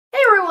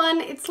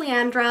everyone, it's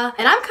Leandra,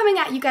 and I'm coming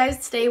at you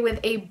guys today with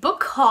a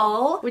book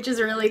haul, which is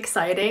really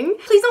exciting.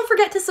 Please don't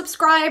forget to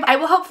subscribe. I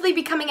will hopefully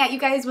be coming at you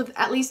guys with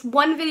at least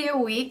one video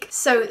a week,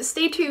 so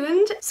stay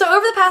tuned. So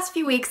over the past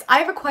few weeks,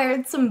 I've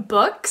acquired some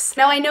books.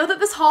 Now I know that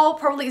this haul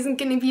probably isn't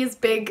going to be as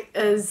big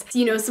as,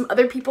 you know, some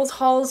other people's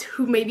hauls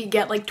who maybe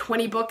get like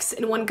 20 books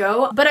in one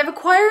go, but I've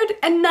acquired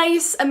a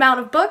nice amount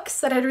of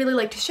books that I'd really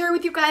like to share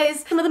with you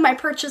guys. Some of them I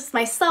purchased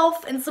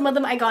myself, and some of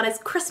them I got as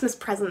Christmas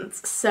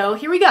presents. So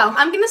here we go.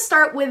 I'm gonna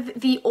start with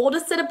the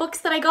oldest set of books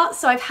that I got.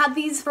 So I've had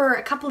these for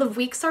a couple of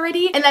weeks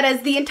already, and that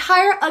is the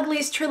entire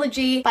Uglies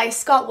trilogy by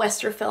Scott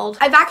Westerfeld.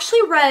 I've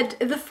actually read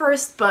the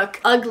first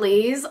book,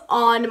 Uglies,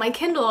 on my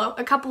Kindle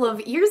a couple of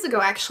years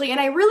ago actually,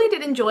 and I really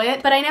did enjoy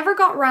it, but I never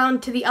got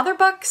around to the other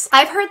books.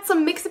 I've heard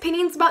some mixed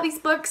opinions about these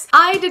books.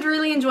 I did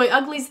really enjoy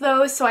Uglies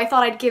though, so I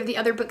thought I'd give the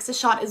other books a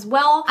shot as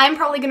well. I'm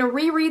probably gonna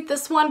reread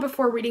this one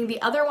before reading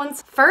the other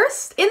ones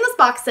first. In this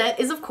box set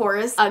is of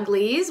course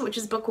Uglies, which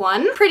is book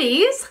 1,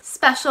 Pretties,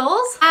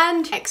 Specials,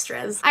 and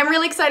Extras. I'm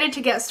really excited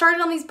to get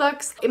started on these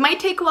books. It might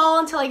take a while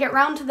until I get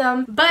around to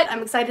them, but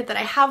I'm excited that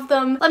I have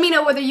them. Let me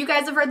know whether you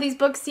guys have read these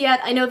books yet.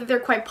 I know that they're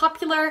quite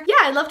popular. Yeah,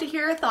 I'd love to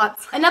hear your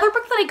thoughts. Another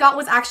book that I got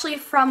was actually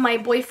from my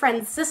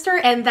boyfriend's sister,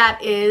 and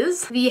that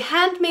is The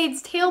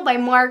Handmaid's Tale by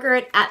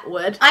Margaret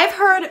Atwood. I've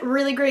heard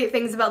really great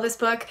things about this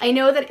book. I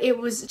know that it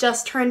was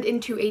just turned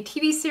into a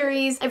TV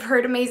series. I've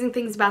heard amazing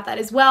things about that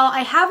as well.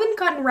 I haven't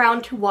gotten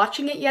around to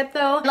watching it yet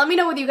though. Let me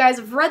know whether you guys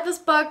have read this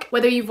book,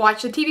 whether you've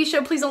watched the TV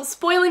show. Please don't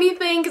spoil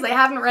anything because I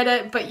haven't read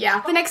it, but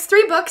yeah. The next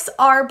 3 books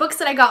are books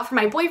that I got for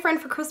my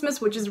boyfriend for Christmas,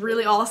 which is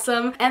really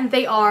awesome, and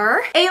they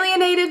are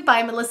Alienated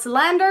by Melissa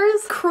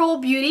Landers, Cruel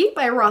Beauty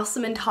by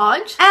Rosamund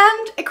Hodge,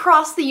 and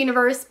Across the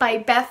Universe by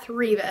Beth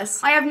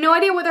Revis. I have no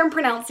idea whether I'm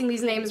pronouncing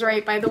these names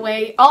right, by the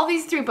way. All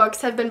these 3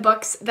 books have been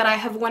books that I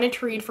have wanted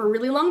to read for a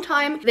really long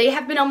time. They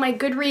have been on my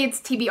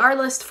Goodreads TBR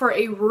list for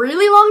a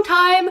really long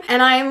time,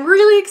 and I am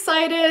really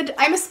excited.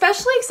 I'm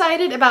especially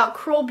excited about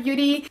Cruel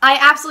Beauty. I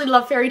absolutely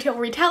love fairy tale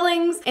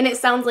retellings, and it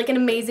sounds like an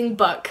amazing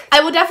book.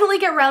 I will definitely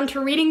get around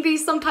to reading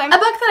these sometime. A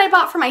book that I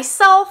bought for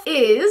myself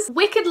is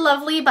Wicked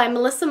Lovely by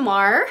Melissa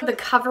Marr. The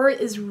cover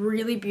is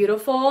really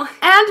beautiful.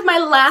 And my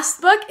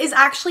last book is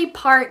actually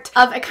part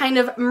of a kind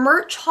of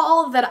merch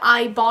haul that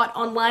I bought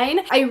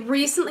online. I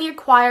recently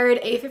acquired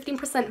a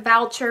 15%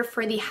 voucher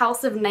for the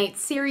House of Night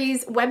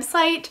series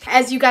website.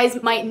 As you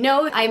guys might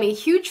know, I'm a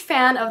huge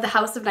fan of the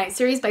House of Night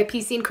series by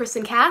PC and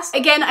Kristen Cast.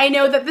 Again, I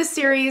know that this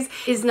series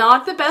is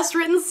not the best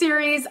written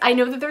series. I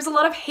know that there's a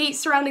lot of hate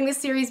surrounding this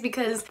series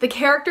because the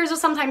characters are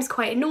sometimes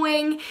quite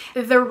annoying,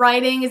 the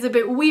writing is a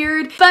bit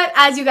weird, but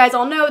as you guys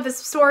all know, this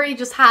story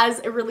just has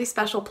a really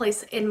special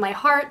place in my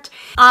heart.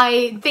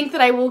 I think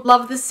that I will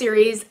love this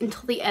series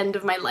until the end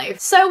of my life.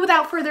 So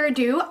without further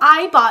ado,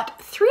 I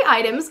bought 3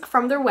 items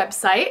from their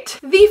website.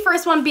 The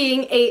first one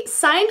being a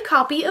signed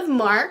copy of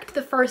Marked,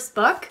 the first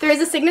book. There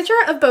is a signature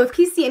of both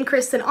PC and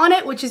Kristen on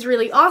it, which is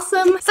really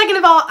awesome. Second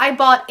of all, I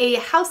bought a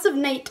House of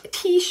Night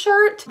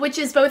t-shirt, which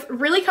is both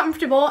really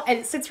comfortable and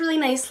it sits really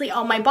nicely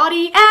on my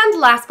body. And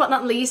last but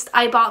not least,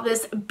 I bought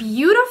this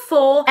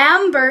beautiful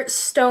amber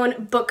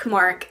stone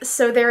bookmark.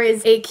 So there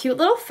is a cute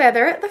little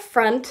feather at the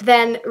front,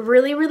 then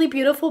really, really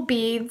beautiful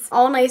beads,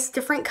 all nice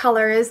different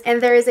colors,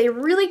 and there is a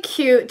really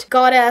cute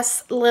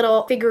goddess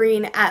little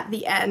figurine at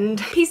the end.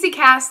 PC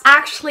Cast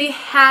actually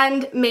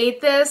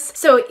handmade this,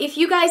 so if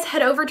you guys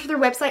head over to their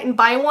website and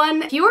buy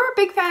one, if you are a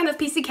big fan of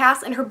PC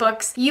Cast and her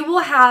books, you will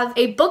have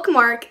a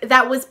bookmark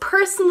that was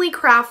personally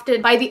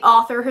crafted by the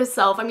author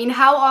herself. I mean,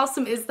 how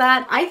awesome is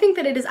that? I think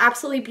that it is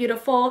absolutely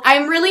beautiful.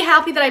 I'm really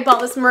happy that I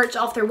bought this merch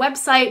off their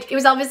website. It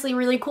was obviously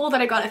really cool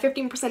that I got a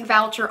 15%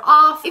 voucher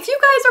off. If you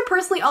guys are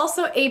personally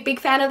also a big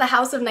fan of the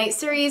House of Night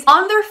series,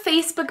 on their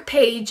Facebook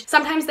page,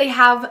 sometimes they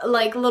have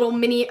like little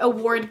mini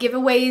award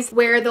giveaways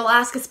where they'll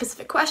ask a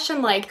specific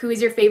question like, who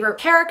is your favorite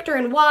character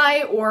and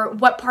why, or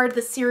what part of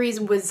the series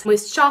was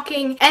most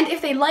shocking. And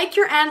if they like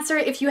your answer,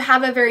 if you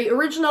have a very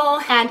original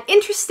and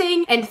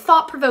interesting and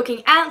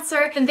thought-provoking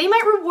answer, then they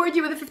might reward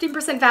you with a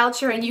 15%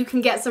 voucher and you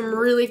can get some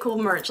really cool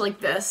merch like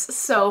this.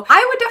 So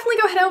I would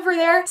definitely go head over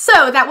there.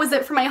 So that was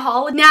it for my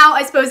haul. Now,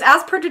 I suppose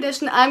as per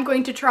tradition, I'm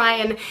going to try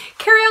and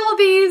carry all of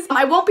these.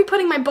 I won't be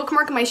putting my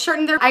bookmark and my shirt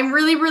in there. I'm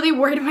really, really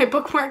worried of my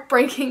bookmark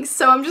breaking,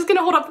 so I'm just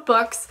gonna hold up the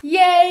books.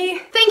 Yay!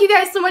 Thank you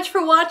guys so much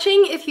for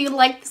watching. If you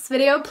liked this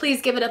video,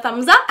 please give it a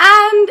thumbs up.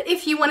 And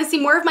if you want to see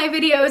more of my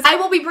videos, I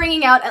will be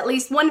bringing out at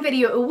least one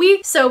video a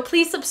week, so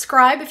please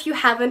subscribe if you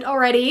haven't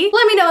already.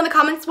 Let me know in the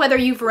comments whether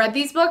you've read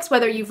these books,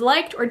 whether you've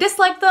liked or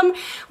disliked them,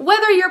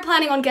 whether you're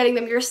planning on getting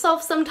them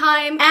yourself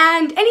sometime,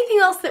 and anything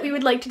else that we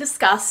would like to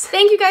discuss.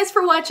 Thank you guys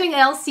for watching,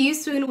 and I'll see you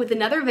soon with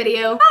another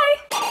video. Bye!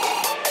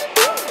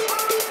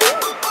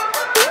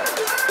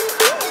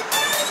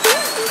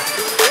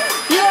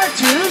 You're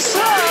too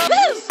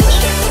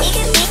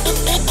slow!